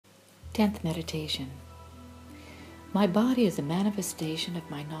10th Meditation. My body is a manifestation of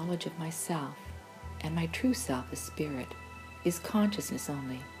my knowledge of myself, and my true self is spirit, is consciousness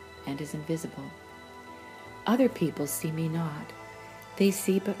only, and is invisible. Other people see me not, they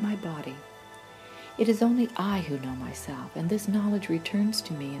see but my body. It is only I who know myself, and this knowledge returns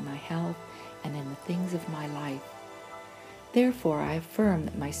to me in my health and in the things of my life. Therefore I affirm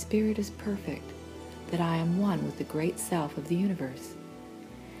that my spirit is perfect, that I am one with the great self of the universe.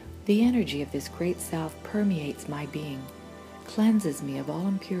 The energy of this great self permeates my being, cleanses me of all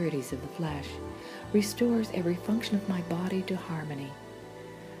impurities of the flesh, restores every function of my body to harmony.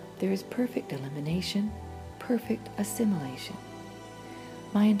 There is perfect elimination, perfect assimilation.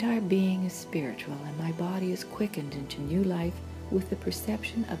 My entire being is spiritual, and my body is quickened into new life with the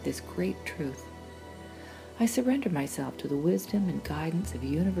perception of this great truth. I surrender myself to the wisdom and guidance of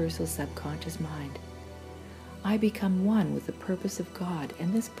universal subconscious mind. I become one with the purpose of God,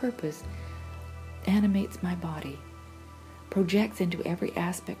 and this purpose animates my body, projects into every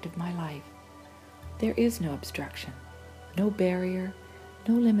aspect of my life. There is no obstruction, no barrier,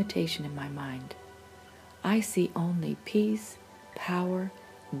 no limitation in my mind. I see only peace, power,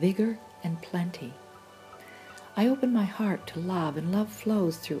 vigor, and plenty. I open my heart to love, and love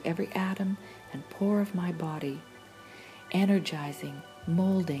flows through every atom and pore of my body, energizing,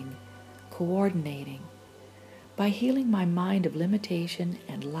 molding, coordinating. By healing my mind of limitation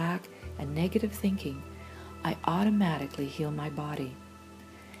and lack and negative thinking, I automatically heal my body.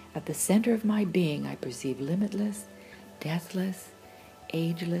 At the center of my being, I perceive limitless, deathless,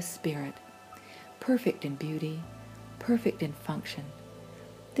 ageless spirit, perfect in beauty, perfect in function.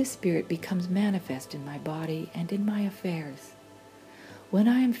 This spirit becomes manifest in my body and in my affairs. When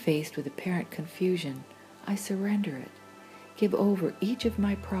I am faced with apparent confusion, I surrender it, give over each of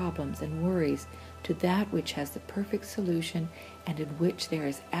my problems and worries to that which has the perfect solution and in which there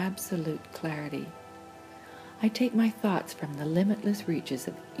is absolute clarity. I take my thoughts from the limitless reaches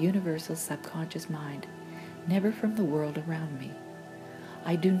of universal subconscious mind, never from the world around me.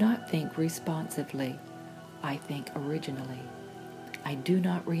 I do not think responsively, I think originally. I do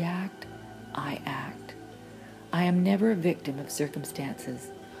not react, I act. I am never a victim of circumstances,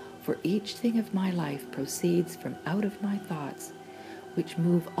 for each thing of my life proceeds from out of my thoughts, which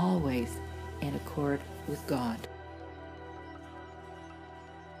move always in accord with God.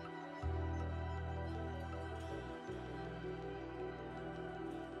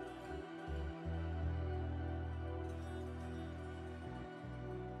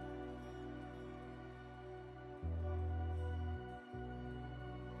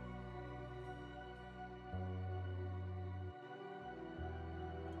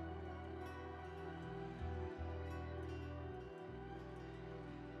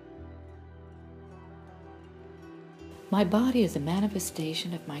 My body is a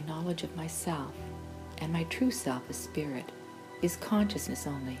manifestation of my knowledge of myself, and my true self is spirit, is consciousness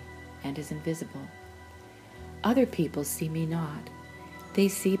only, and is invisible. Other people see me not, they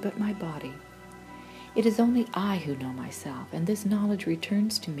see but my body. It is only I who know myself, and this knowledge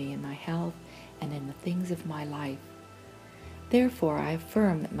returns to me in my health and in the things of my life. Therefore I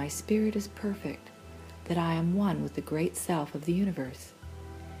affirm that my spirit is perfect, that I am one with the great self of the universe.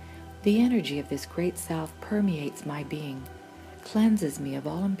 The energy of this great self permeates my being, cleanses me of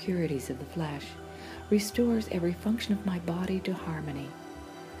all impurities of the flesh, restores every function of my body to harmony.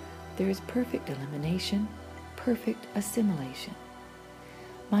 There is perfect elimination, perfect assimilation.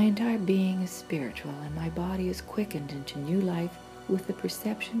 My entire being is spiritual, and my body is quickened into new life with the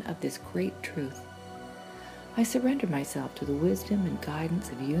perception of this great truth. I surrender myself to the wisdom and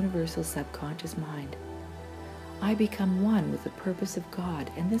guidance of universal subconscious mind. I become one with the purpose of God,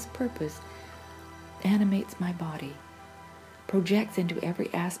 and this purpose animates my body, projects into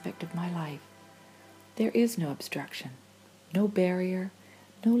every aspect of my life. There is no obstruction, no barrier,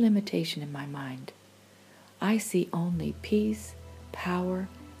 no limitation in my mind. I see only peace, power,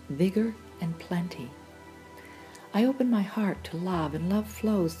 vigor, and plenty. I open my heart to love, and love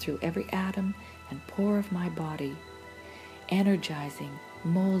flows through every atom and pore of my body, energizing,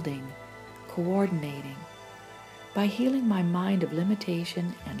 molding, coordinating. By healing my mind of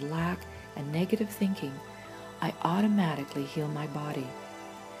limitation and lack and negative thinking, I automatically heal my body.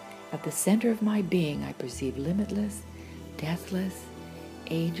 At the center of my being, I perceive limitless, deathless,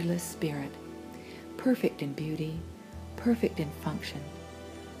 ageless spirit, perfect in beauty, perfect in function.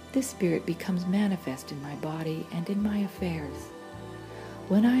 This spirit becomes manifest in my body and in my affairs.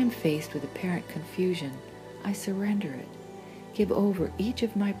 When I am faced with apparent confusion, I surrender it, give over each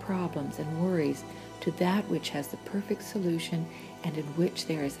of my problems and worries to that which has the perfect solution and in which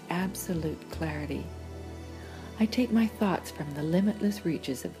there is absolute clarity. I take my thoughts from the limitless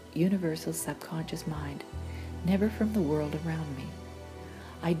reaches of universal subconscious mind, never from the world around me.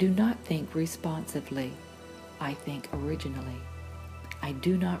 I do not think responsively. I think originally. I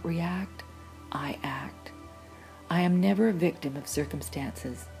do not react. I act. I am never a victim of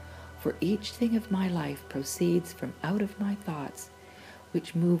circumstances, for each thing of my life proceeds from out of my thoughts,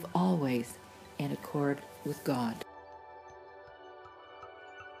 which move always in accord with God.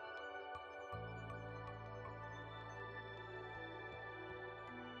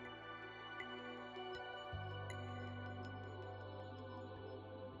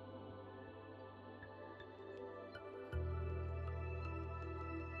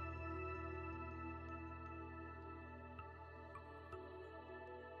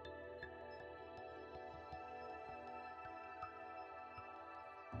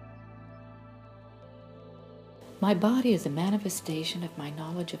 My body is a manifestation of my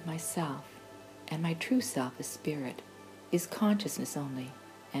knowledge of myself, and my true self is spirit, is consciousness only,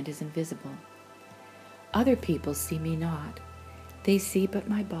 and is invisible. Other people see me not. They see but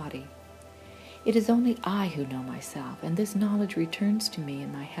my body. It is only I who know myself, and this knowledge returns to me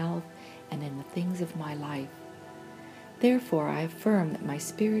in my health and in the things of my life. Therefore, I affirm that my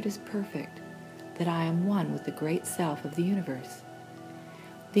spirit is perfect, that I am one with the great self of the universe.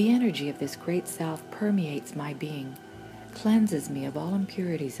 The energy of this great self permeates my being, cleanses me of all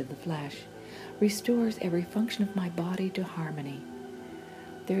impurities of the flesh, restores every function of my body to harmony.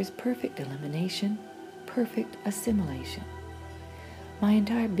 There is perfect elimination, perfect assimilation. My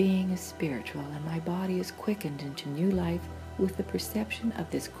entire being is spiritual, and my body is quickened into new life with the perception of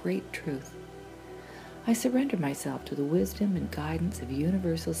this great truth. I surrender myself to the wisdom and guidance of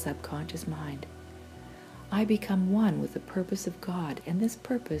universal subconscious mind. I become one with the purpose of God, and this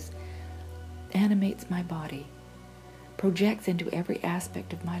purpose animates my body, projects into every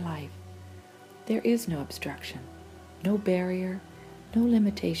aspect of my life. There is no obstruction, no barrier, no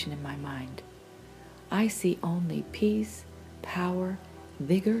limitation in my mind. I see only peace, power,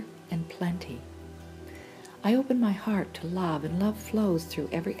 vigor, and plenty. I open my heart to love, and love flows through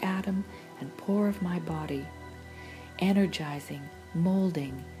every atom and pore of my body, energizing,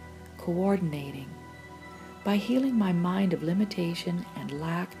 molding, coordinating. By healing my mind of limitation and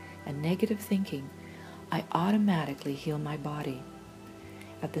lack and negative thinking, I automatically heal my body.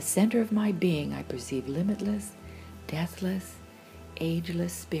 At the center of my being, I perceive limitless, deathless,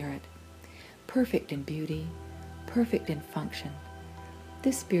 ageless spirit, perfect in beauty, perfect in function.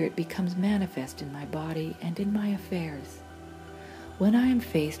 This spirit becomes manifest in my body and in my affairs. When I am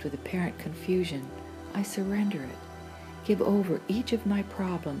faced with apparent confusion, I surrender it, give over each of my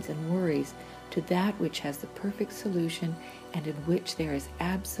problems and worries to that which has the perfect solution and in which there is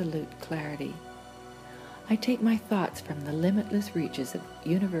absolute clarity. I take my thoughts from the limitless reaches of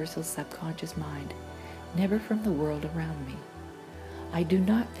universal subconscious mind, never from the world around me. I do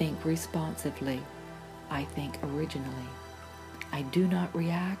not think responsively. I think originally. I do not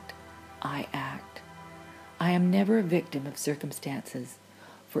react. I act. I am never a victim of circumstances,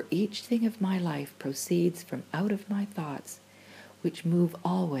 for each thing of my life proceeds from out of my thoughts, which move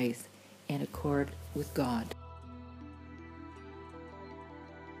always in accord with God.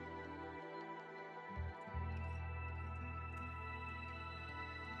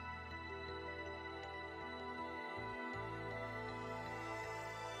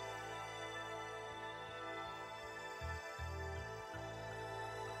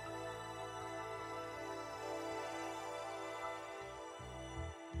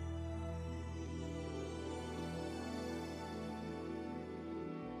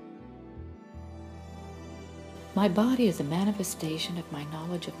 My body is a manifestation of my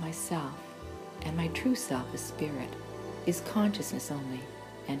knowledge of myself, and my true self is spirit, is consciousness only,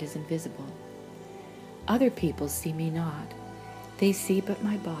 and is invisible. Other people see me not. They see but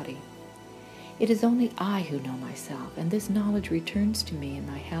my body. It is only I who know myself, and this knowledge returns to me in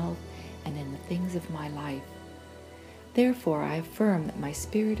my health and in the things of my life. Therefore, I affirm that my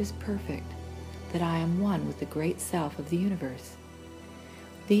spirit is perfect, that I am one with the great self of the universe.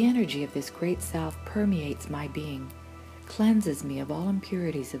 The energy of this great self permeates my being, cleanses me of all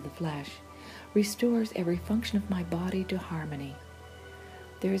impurities of the flesh, restores every function of my body to harmony.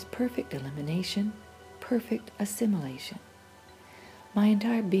 There is perfect elimination, perfect assimilation. My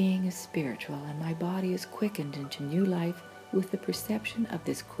entire being is spiritual, and my body is quickened into new life with the perception of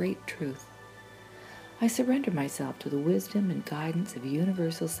this great truth. I surrender myself to the wisdom and guidance of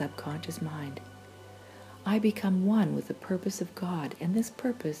universal subconscious mind. I become one with the purpose of God, and this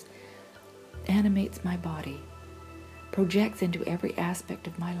purpose animates my body, projects into every aspect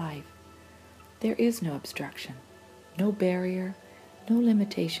of my life. There is no obstruction, no barrier, no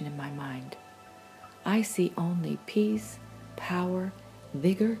limitation in my mind. I see only peace, power,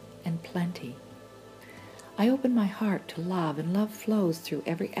 vigor, and plenty. I open my heart to love, and love flows through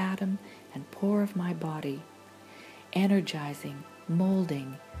every atom and pore of my body, energizing,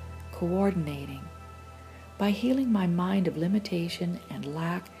 molding, coordinating. By healing my mind of limitation and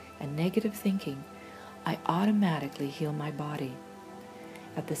lack and negative thinking, I automatically heal my body.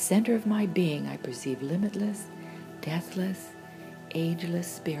 At the center of my being, I perceive limitless, deathless, ageless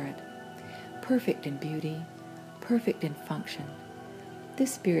spirit, perfect in beauty, perfect in function.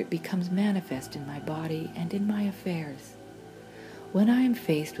 This spirit becomes manifest in my body and in my affairs. When I am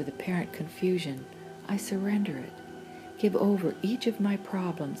faced with apparent confusion, I surrender it, give over each of my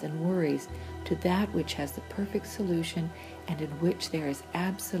problems and worries to that which has the perfect solution and in which there is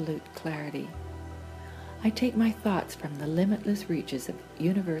absolute clarity. I take my thoughts from the limitless reaches of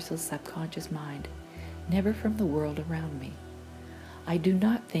universal subconscious mind, never from the world around me. I do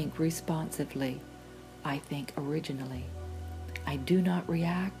not think responsively, I think originally. I do not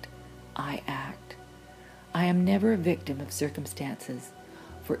react, I act. I am never a victim of circumstances,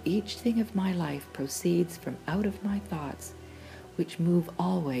 for each thing of my life proceeds from out of my thoughts, which move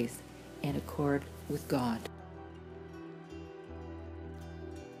always in accord with God.